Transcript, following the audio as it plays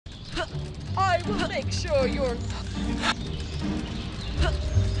I will make sure you're...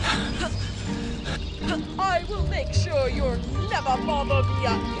 I will make sure you'll never bother me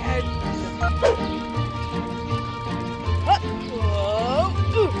again.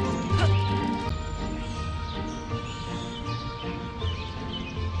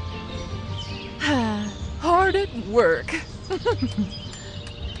 Hard at work.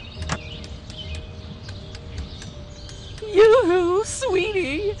 Yoo-hoo,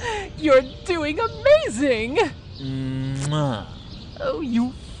 sweetie! You're doing amazing! Mwah. Oh,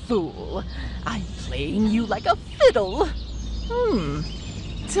 you fool. I'm playing you like a fiddle.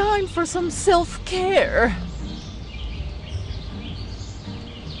 Time for some self-care.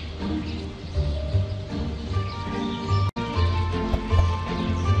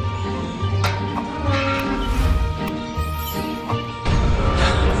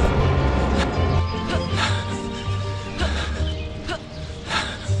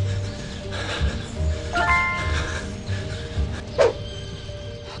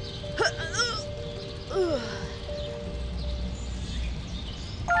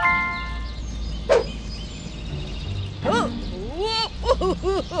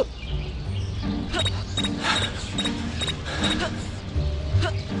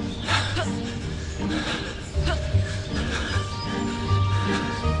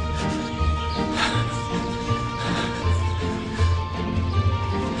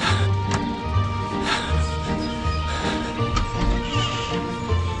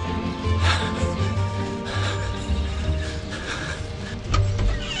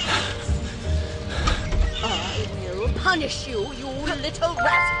 Punish you, you little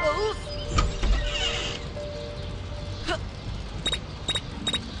rascals!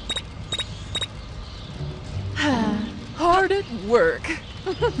 Hard at work.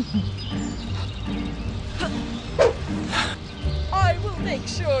 I will make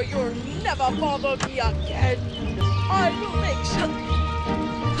sure you'll never bother me again. I will make sure...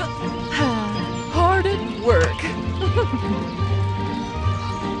 Hard at work.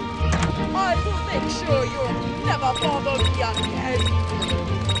 I will make sure you'll never bother me again.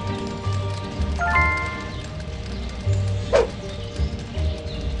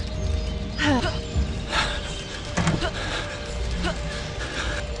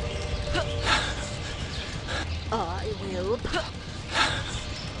 I will...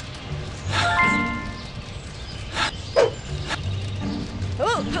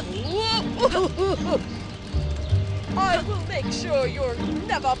 I will make sure you'll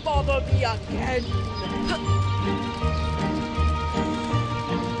never bother me again.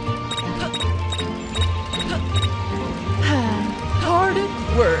 Hard at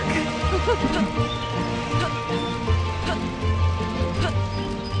work.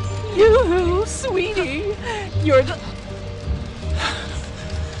 Yoo-hoo, sweetie! You're...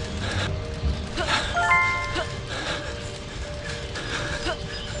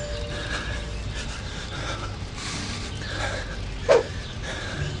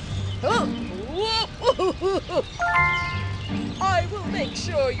 I will make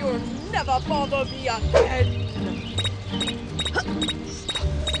sure you'll never bother me again.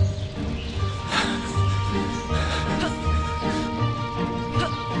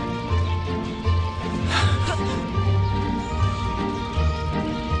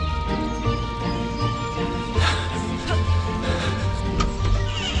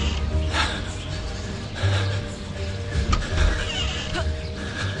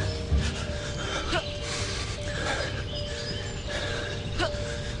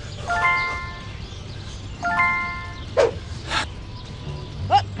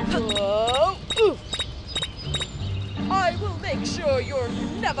 I will make sure you'll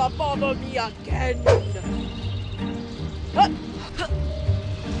never bother me again.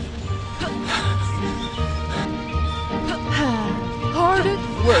 Hard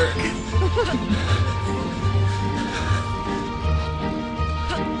at work.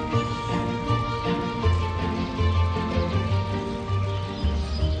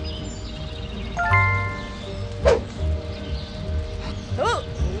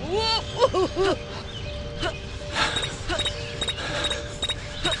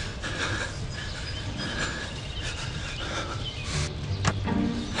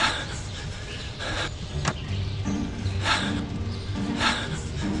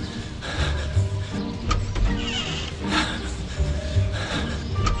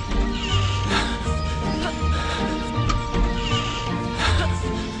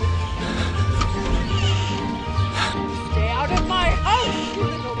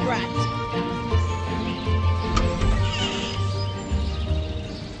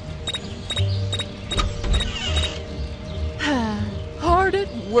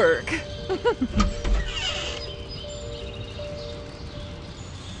 work.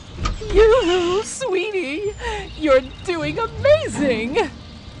 Yoo-hoo, sweetie! You're doing amazing!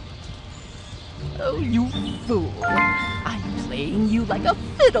 Oh, you fool. I'm playing you like a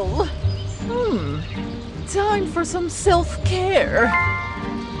fiddle. Time for some self-care.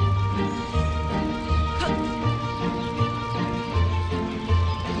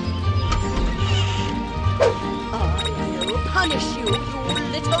 I'll punish you, you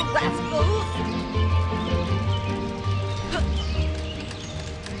little rascals!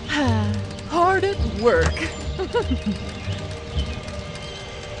 Hard at work.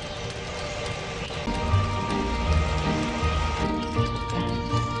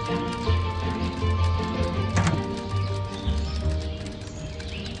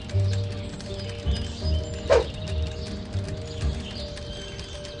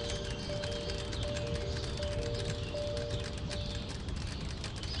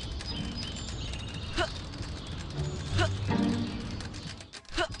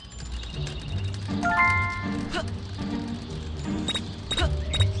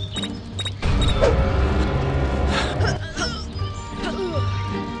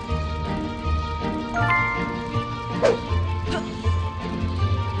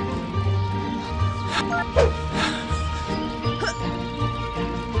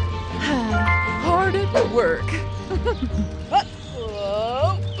 Hard at work.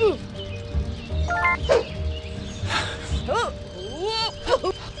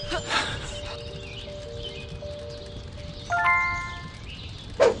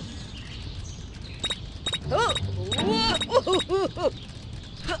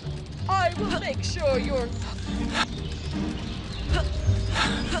 I will make sure you're...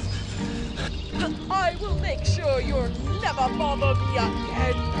 I will make sure you'll never bother me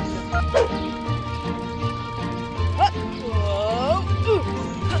again.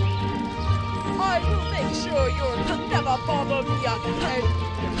 I will make sure you'll never bother me again.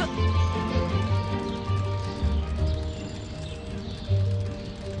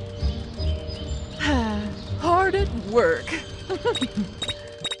 Hard at work.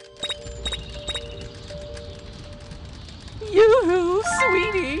 Yoo-hoo,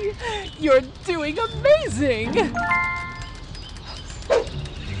 sweetie! You're doing amazing!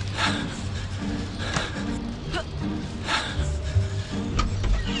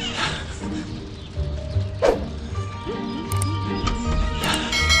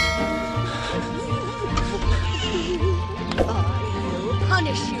 I'll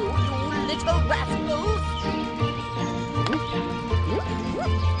punish you, you little rascals!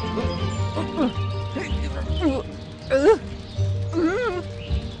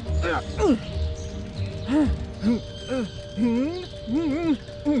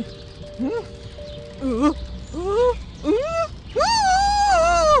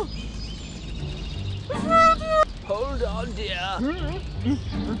 Hold on, dear.